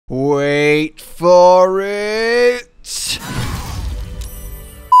Wait for it!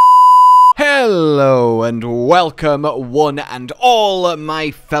 Hello and welcome one and all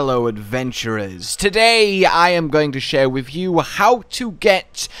my fellow adventurers. Today I am going to share with you how to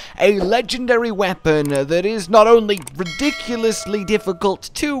get a legendary weapon that is not only ridiculously difficult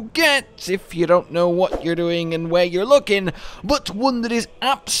to get if you don't know what you're doing and where you're looking, but one that is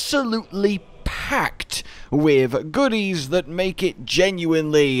absolutely packed with goodies that make it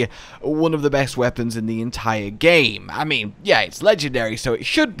genuinely one of the best weapons in the entire game. I mean, yeah, it's legendary, so it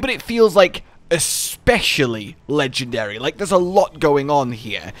should, but it feels like especially legendary. Like, there's a lot going on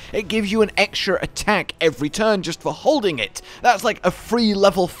here. It gives you an extra attack every turn just for holding it. That's like a free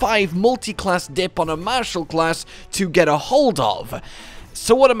level 5 multi-class dip on a martial class to get a hold of.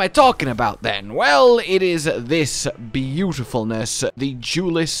 So what am I talking about then? Well, it is this beautifulness, the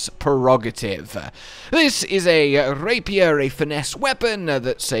Duellist Prerogative. This is a Rapier, a finesse weapon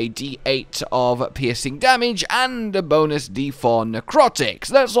that's a d8 of piercing damage and a bonus d4 necrotic.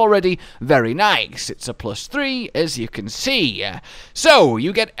 So that's already very nice. It's a +3, as you can see. So,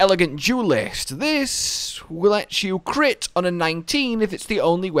 you get Elegant Duellist. This will let you crit on a 19 if it's the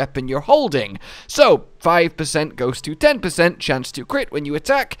only weapon you're holding. So, 5% goes to 10% chance to crit when you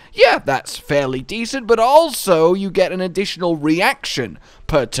attack. Yeah, that's fairly decent, but also you get an additional reaction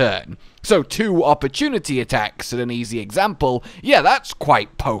per turn. So 2 opportunity attacks, at an easy example. Yeah, that's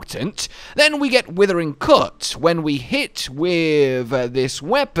quite potent. Then we get Withering Cut. When we hit with this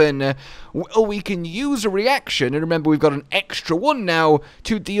weapon, we can use a reaction, and remember we've got an extra one now,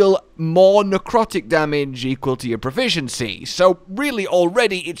 to deal more necrotic damage equal to your proficiency. So really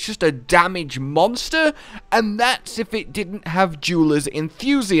already it's just a damage monster, and that's if it didn't have Dueller's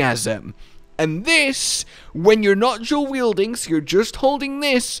Enthusiasm. And this, when you're not dual wielding, so you're just holding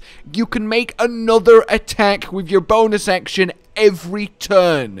this, you can make another attack with your bonus action every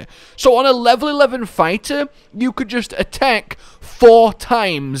turn. So on a level 11 fighter, you could just attack 4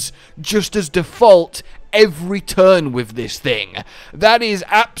 times just as default every turn with this thing. That is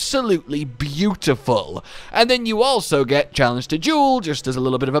absolutely beautiful. And then you also get Challenge to Duel, just as a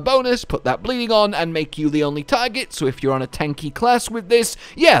little bit of a bonus, put that bleeding on and make you the only target, so if you're on a tanky class with this,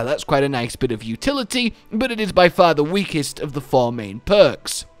 yeah, that's quite a nice bit of utility, but it is by far the weakest of the 4 main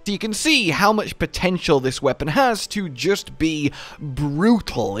perks. So you can see how much potential this weapon has to just be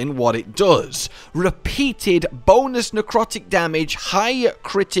brutal in what it does. Repeated bonus necrotic damage, high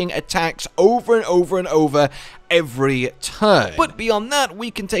critting attacks over and over and over every turn. But beyond that,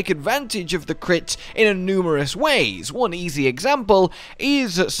 we can take advantage of the crit in numerous ways. One easy example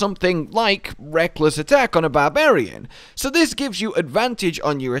is something like Reckless Attack on a Barbarian. So this gives you advantage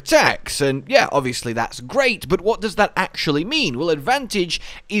on your attacks, and yeah, obviously that's great, but what does that actually mean? Well, advantage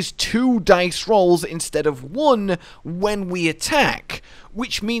is 2 dice rolls instead of 1 when we attack,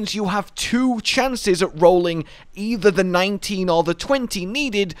 which means you have 2 chances at rolling either the 19 or the 20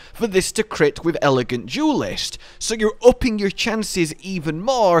 needed for this to crit with Elegant Duellist. So you're upping your chances even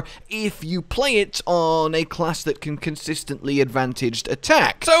more if you play it on a class that can consistently advantaged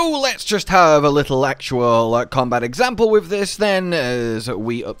attack. So let's just have a little actual combat example with this then, as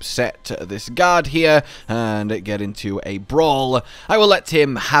we upset this guard here and get into a brawl. I will let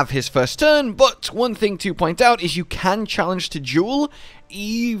him have his first turn, but one thing to point out is you can challenge to duel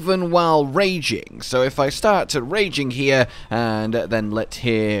even while raging. So if I start raging here and then let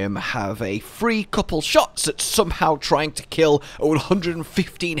him have a free couple shots at somehow trying to kill a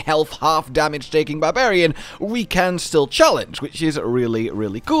 115 health half damage taking barbarian, we can still challenge, which is really,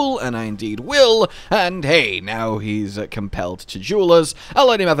 really cool, and I indeed will. And hey, now he's compelled to duelers. I'll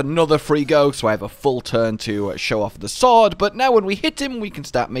let him have another free go, so I have a full turn to show off the sword, but now when we hit him, we can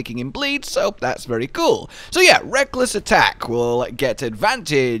start making him bleed, so that's very cool. So yeah, Reckless Attack will get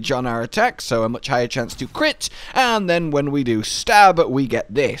advantage on our attack, so a much higher chance to crit, and then when we do stab, we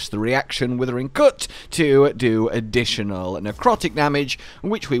get this, the reaction Withering Cut, to do additional necrotic damage,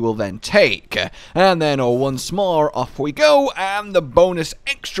 which we will then take. And then once more, off we go, and the bonus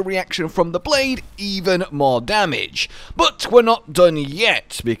extra reaction from the blade, even more damage. But we're not done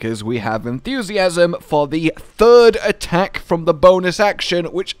yet, because we have Enthusiasm for the 3rd attack from the bonus action,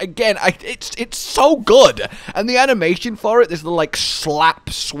 which again, it's so good, and the animation for it, this little like slap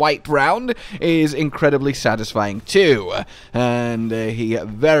swipe round, is incredibly satisfying too. And he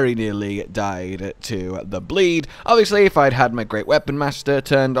very nearly died to the bleed. Obviously, if I'd had my Great Weapon Master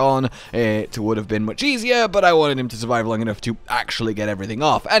turned on, it would have been much easier, but I wanted him to survive long enough to actually get everything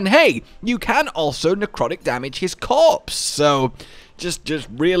off. And hey, you can also necrotic damage his corpse, so Just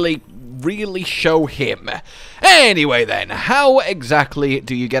really show him. Anyway then, how exactly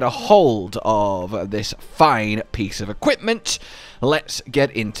do you get a hold of this fine piece of equipment? Let's get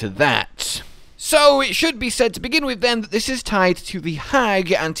into that. So, it should be said to begin with then that this is tied to the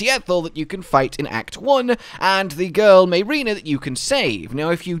hag anti-ethel that you can fight in Act 1, and the girl Mayrina that you can save. Now,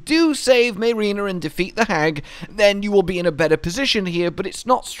 if you do save Mayrina and defeat the hag, then you will be in a better position here, but it's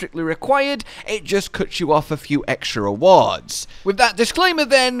not strictly required, it just cuts you off a few extra rewards. With that disclaimer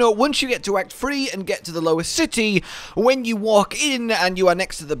then, once you get to Act 3 and get to the lowest city, when you walk in and you are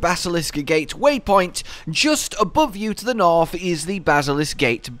next to the Baldurs Gate waypoint, just above you to the north is the Baldurs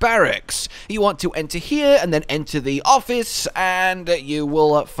Gate barracks. You want to enter here and then enter the office, and you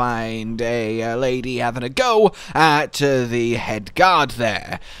will find a lady having a go at the head guard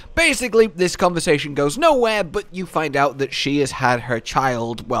there. Basically, this conversation goes nowhere, but you find out that she has had her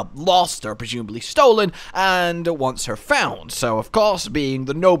child, well, lost or presumably stolen, and wants her found. So, of course, being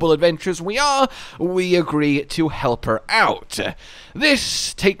the noble adventurers we are, we agree to help her out.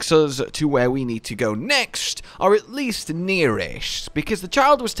 This takes us to where we need to go next, or at least nearish, because the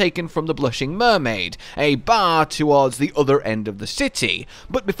child was taken from the Blushing Mermaid, a bar towards the other end of the city.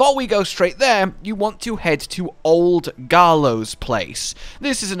 But before we go straight there, you want to head to Old Garlow's place.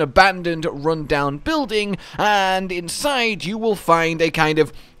 This is an abandoned, run-down building, and inside you will find a kind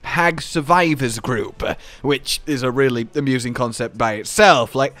of hag survivors group, which is a really amusing concept by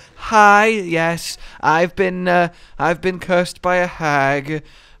itself. Like, hi, yes, I've been cursed by a hag.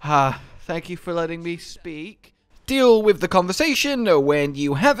 Thank you for letting me speak. Deal with the conversation when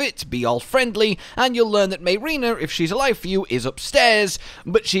you have it, be all friendly, and you'll learn that Mayrina, if she's alive for you, is upstairs,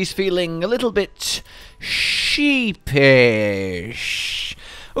 but she's feeling a little bit sheepish.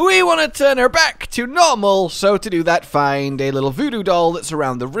 We want to turn her back to normal, so to do that, find a little voodoo doll that's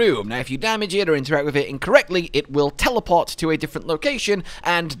around the room. Now, if you damage it or interact with it incorrectly, it will teleport to a different location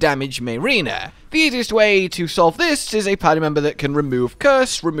and damage Mayrina. The easiest way to solve this is a party member that can remove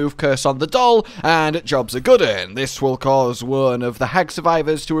curse on the doll, and job's a good un. This will cause one of the hag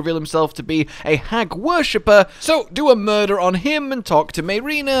survivors to reveal himself to be a hag worshipper, so do a murder on him and talk to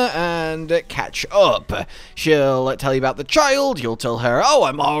Mayrina and catch up. She'll tell you about the child, you'll tell her, oh,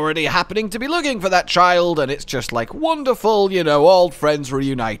 I'm already happening to be looking for that child, and it's just like wonderful, you know, old friends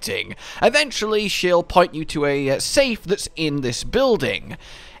reuniting. Eventually, she'll point you to a safe that's in this building.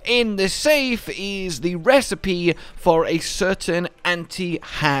 In this safe is the recipe for a certain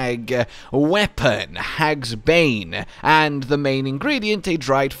anti-hag weapon, Hag's Bane, and the main ingredient, a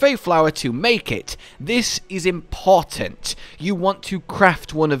dried Feyflower to make it. This is important. You want to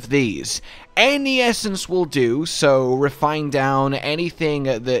craft one of these. Any essence will do, so refine down anything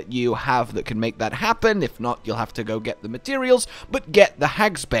that you have that can make that happen. If not, you'll have to go get the materials, but get the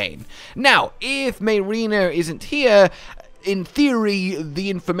Hag's Bane. Now, if Mayrina isn't here, in theory, the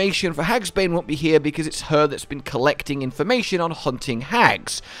information for Hag's Bane won't be here because it's her that's been collecting information on hunting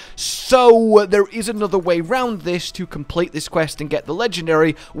hags. So, there is another way round this to complete this quest and get the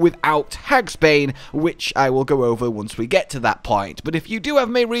legendary without Hag's Bane, which I will go over once we get to that point. But if you do have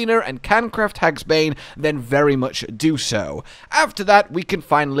Mayrina and can craft Hag's Bane, then very much do so. After that, we can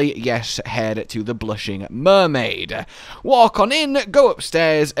finally, yes, head to the Blushing Mermaid. Walk on in, go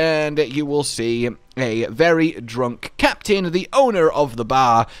upstairs, and you will see a very drunk captain, the owner of the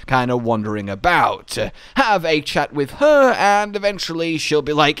bar, kind of wandering about. Have a chat with her, and eventually she'll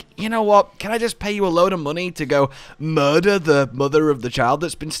be like, you know what, can I just pay you a load of money to go murder the mother of the child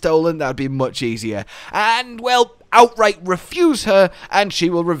that's been stolen? That'd be much easier. And, well, outright refuse her, and she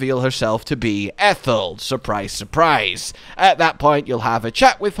will reveal herself to be Ethel. Surprise, surprise. At that point, you'll have a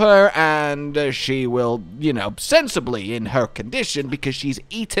chat with her, and she will, you know, sensibly, in her condition, because she's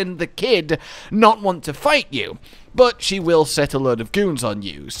eaten the kid, not want to fight you. But she will set a load of goons on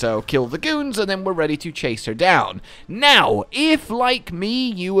you, so kill the goons, and then we're ready to chase her down. Now, if, like me,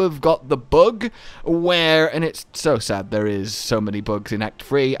 you have got the bug where, and it's so sad, there is so many bugs in Act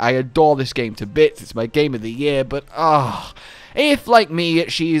 3, I adore this game to bits, it's my game of the year, but, if, like me,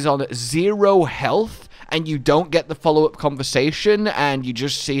 she's on 0 health, and you don't get the follow-up conversation, and you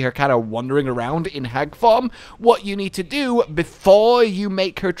just see her kind of wandering around in hag form, what you need to do before you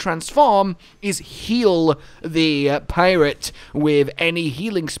make her transform is heal the pirate with any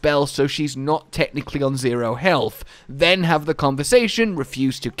healing spell so she's not technically on 0 health. Then have the conversation,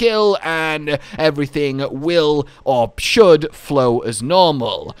 refuse to kill, and everything will, or should, flow as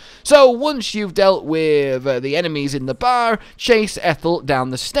normal. So once you've dealt with the enemies in the bar, chase Ethel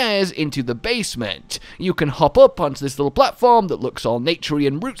down the stairs into the basement. You can hop up onto this little platform that looks all naturey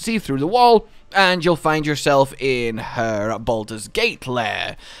and rootsy through the wall, and you'll find yourself in her Baldurs Gate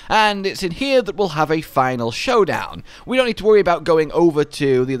lair, and it's in here that we'll have a final showdown. We don't need to worry about going over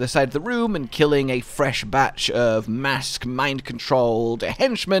to the other side of the room and killing a fresh batch of masked, mind-controlled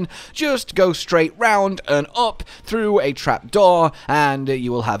henchmen. Just go straight round and up through a trap door, and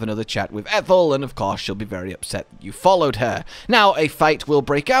you will have another chat with Ethel, and of course she'll be very upset that you followed her. Now, a fight will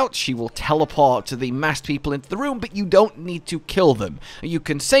break out. She will teleport the masked people into the room, but you don't need to kill them. You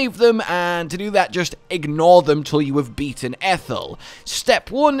can save them, and to do that, just ignore them till you have beaten Ethel.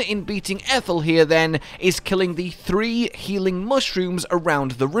 Step 1 in beating Ethel here, then, is killing the 3 healing mushrooms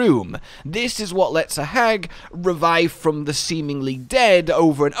around the room. This is what lets a hag revive from the seemingly dead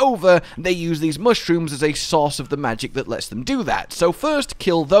over and over. They use these mushrooms as a source of the magic that lets them do that. So first,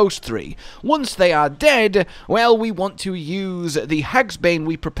 kill those 3. Once they are dead, well, we want to use the Hag's Bane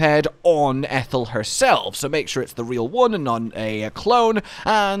we prepared on Ethel herself. So make sure it's the real one and not a clone,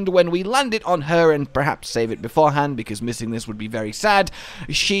 and when we land it on her, and perhaps save it beforehand because missing this would be very sad,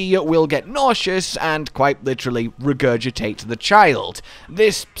 she will get nauseous and quite literally regurgitate the child.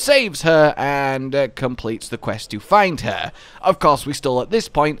 This saves her and completes the quest to find her. Of course, we still at this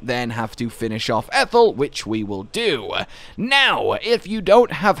point then have to finish off Ethel, which we will do. Now, if you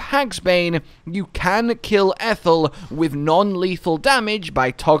don't have Hag's Bane, you can kill Ethel with non-lethal damage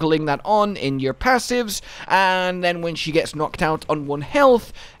by toggling that on in your passives, and then when she gets knocked out on 1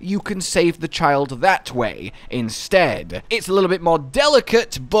 health, you can save the child that way instead. It's a little bit more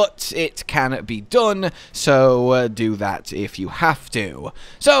delicate, but it can be done, so do that if you have to.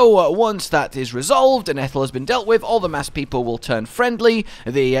 So once that is resolved and Ethel has been dealt with, all the masked people will turn friendly.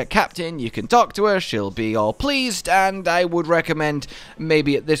 The captain, you can talk to her, she'll be all pleased, and I would recommend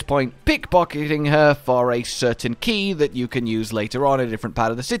maybe at this point pickpocketing her for a certain key that you can use later on in a different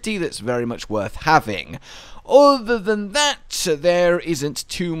part of the city that's very much worth having. Other than that, there isn't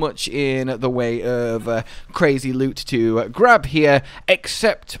too much in the way of crazy loot to grab here,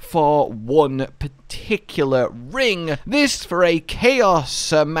 except for one particular ring. This, for a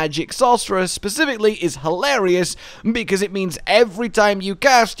chaos magic sorcerer specifically, is hilarious because it means every time you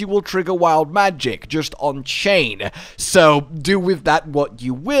cast, you will trigger wild magic, just on chain. So do with that what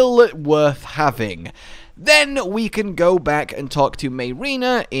you will, worth having. Then we can go back and talk to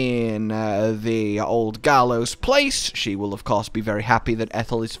Mayrina in the old gallows place. She will, of course, be very happy that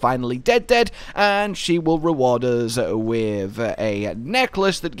Ethel is finally dead, and she will reward us with a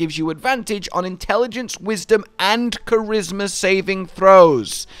necklace that gives you advantage on intelligence, wisdom, and charisma saving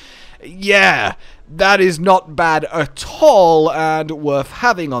throws. Yeah, that is not bad at all, and worth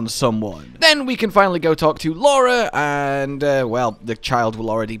having on someone. Then we can finally go talk to Laura, and, well, the child will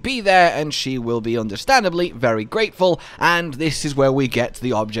already be there, and she will be understandably very grateful, and this is where we get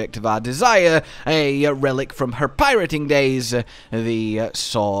the object of our desire, a relic from her pirating days, the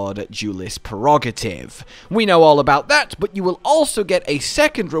sword Duellist Prerogative. We know all about that, but you will also get a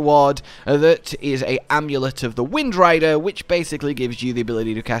second reward that is a Amulet of the Wind Rider, which basically gives you the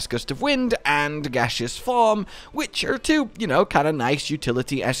ability to cast Gust of Wind and Gaseous Form, which are 2, you know, kind of nice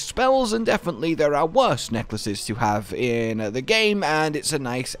utility-esque spells, and definitely there are worse necklaces to have in the game, and it's a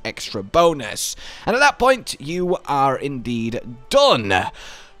nice extra bonus. And at that point, you are indeed done.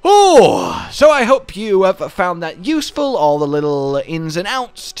 Oh, so I hope you have found that useful, all the little ins and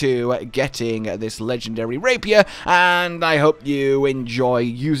outs to getting this legendary rapier, and I hope you enjoy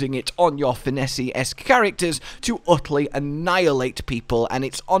using it on your finesse-esque characters to utterly annihilate people, and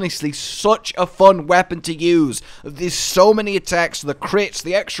it's honestly such a fun weapon to use. There's so many attacks, the crits,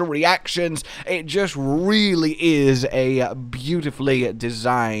 the extra reactions, it just really is a beautifully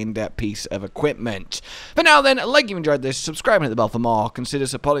designed piece of equipment. For now then, like you've enjoyed this, subscribe and hit the bell for more, consider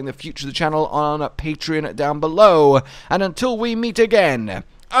supporting the future of the channel on Patreon down below, and until we meet again,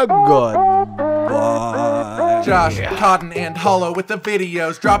 a goodbye. Josh, Cotton, and Hollow with the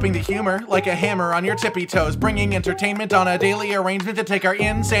videos, dropping the humor like a hammer on your tippy toes, bringing entertainment on a daily arrangement to take our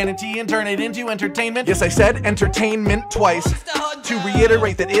insanity and turn it into entertainment. Yes, I said entertainment twice, to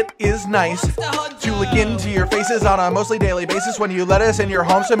reiterate that it is nice to look into your faces on a mostly daily basis when you let us in your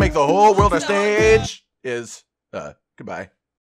homes to make the whole world a stage. Goodbye.